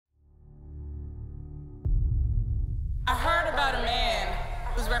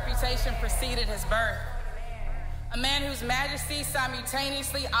reputation preceded his birth. A man whose majesty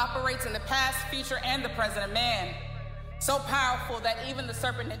simultaneously operates in the past, future, and the present of man. So powerful that even the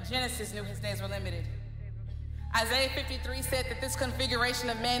serpent in Genesis knew his days were limited. Isaiah 53 said that this configuration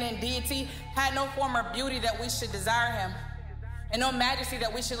of man and deity had no form or beauty that we should desire him, and no majesty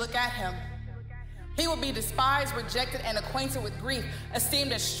that we should look at him. He would be despised, rejected, and acquainted with grief,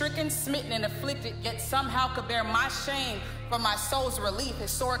 esteemed as stricken, smitten, and afflicted, yet somehow could bear my shame for my soul's relief,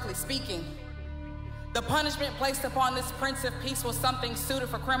 historically speaking. The punishment placed upon this Prince of Peace was something suited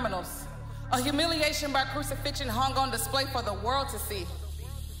for criminals. A humiliation by crucifixion hung on display for the world to see.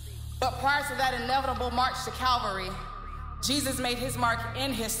 But prior to that inevitable march to Calvary, Jesus made his mark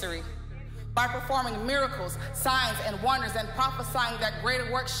in history by performing miracles, signs, and wonders, and prophesying that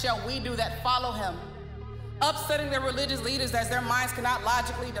greater works shall we do that follow him, upsetting their religious leaders as their minds cannot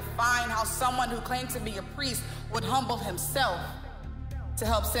logically define how someone who claimed to be a priest would humble himself to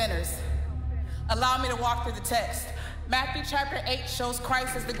help sinners. Allow me to walk through the text. Matthew chapter 8 shows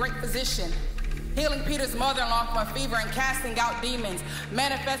Christ as the great physician, healing Peter's mother-in-law from a fever and casting out demons,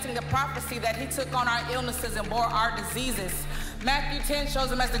 manifesting the prophecy that he took on our illnesses and bore our diseases. Matthew 10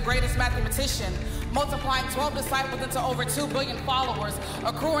 shows him as the greatest mathematician, multiplying 12 disciples into over 2 billion followers,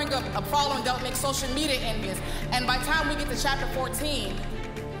 accruing a following that would make social media envious. And by the time we get to chapter 14,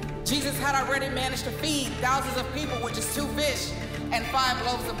 Jesus had already managed to feed thousands of people with just 2 fish and 5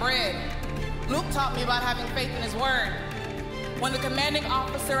 loaves of bread. Luke taught me about having faith in his word. When the commanding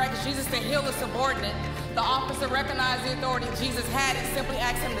officer asked Jesus to heal a subordinate, the officer recognized the authority Jesus had and simply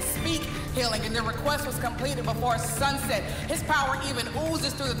asked him to speak healing, and the request was completed before sunset. His power even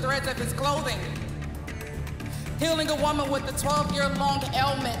oozes through the threads of his clothing. Healing a woman with a 12-year-long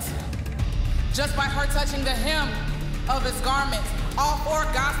ailment just by her touching the hem of his garment. All 4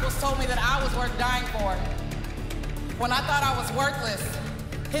 Gospels told me that I was worth dying for. When I thought I was worthless,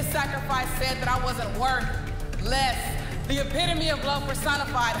 his sacrifice said that I wasn't worth less. The epitome of love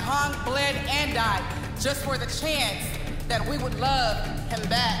personified, hung, bled, and died just for the chance that we would love him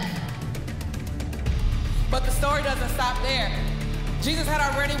back. But the story doesn't stop there. Jesus had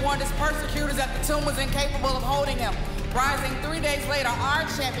already warned his persecutors that the tomb was incapable of holding him. Rising 3 days later, our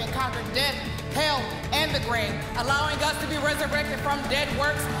champion conquered death, hell, and the grave, allowing us to be resurrected from dead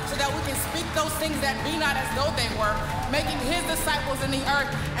works so that we can speak those things that be not as though they were, making his disciples in the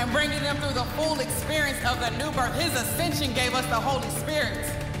earth and bringing them through the full experience of the new birth. His ascension gave us the Holy Spirit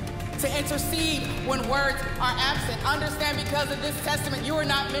to intercede when words are absent. Understand, because of this testament, you are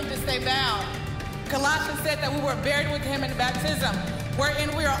not meant to stay bound. Colossians said that we were buried with him in baptism, wherein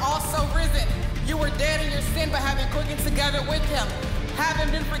we are also risen. You were dead in your sin, but having quickened together with him, having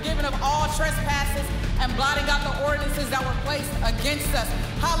been forgiven of all trespasses and blotting out the ordinances that were placed against us.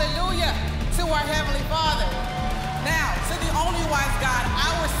 Hallelujah to our Heavenly Father. Now, to the only wise God,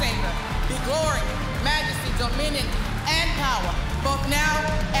 our Savior, be glory, majesty, dominion, and power, both now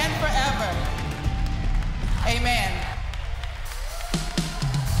and forever. Amen.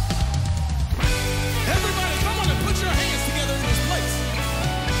 Everybody, come on and put your hands together in this place.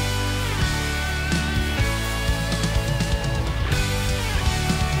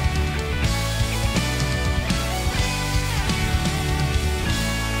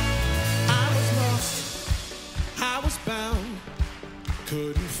 I was lost, I was bound,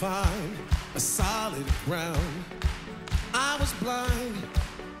 couldn't find a solid ground. I was blind,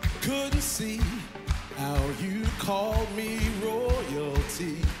 couldn't see how you called me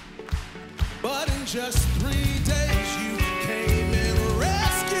royalty. But in just 3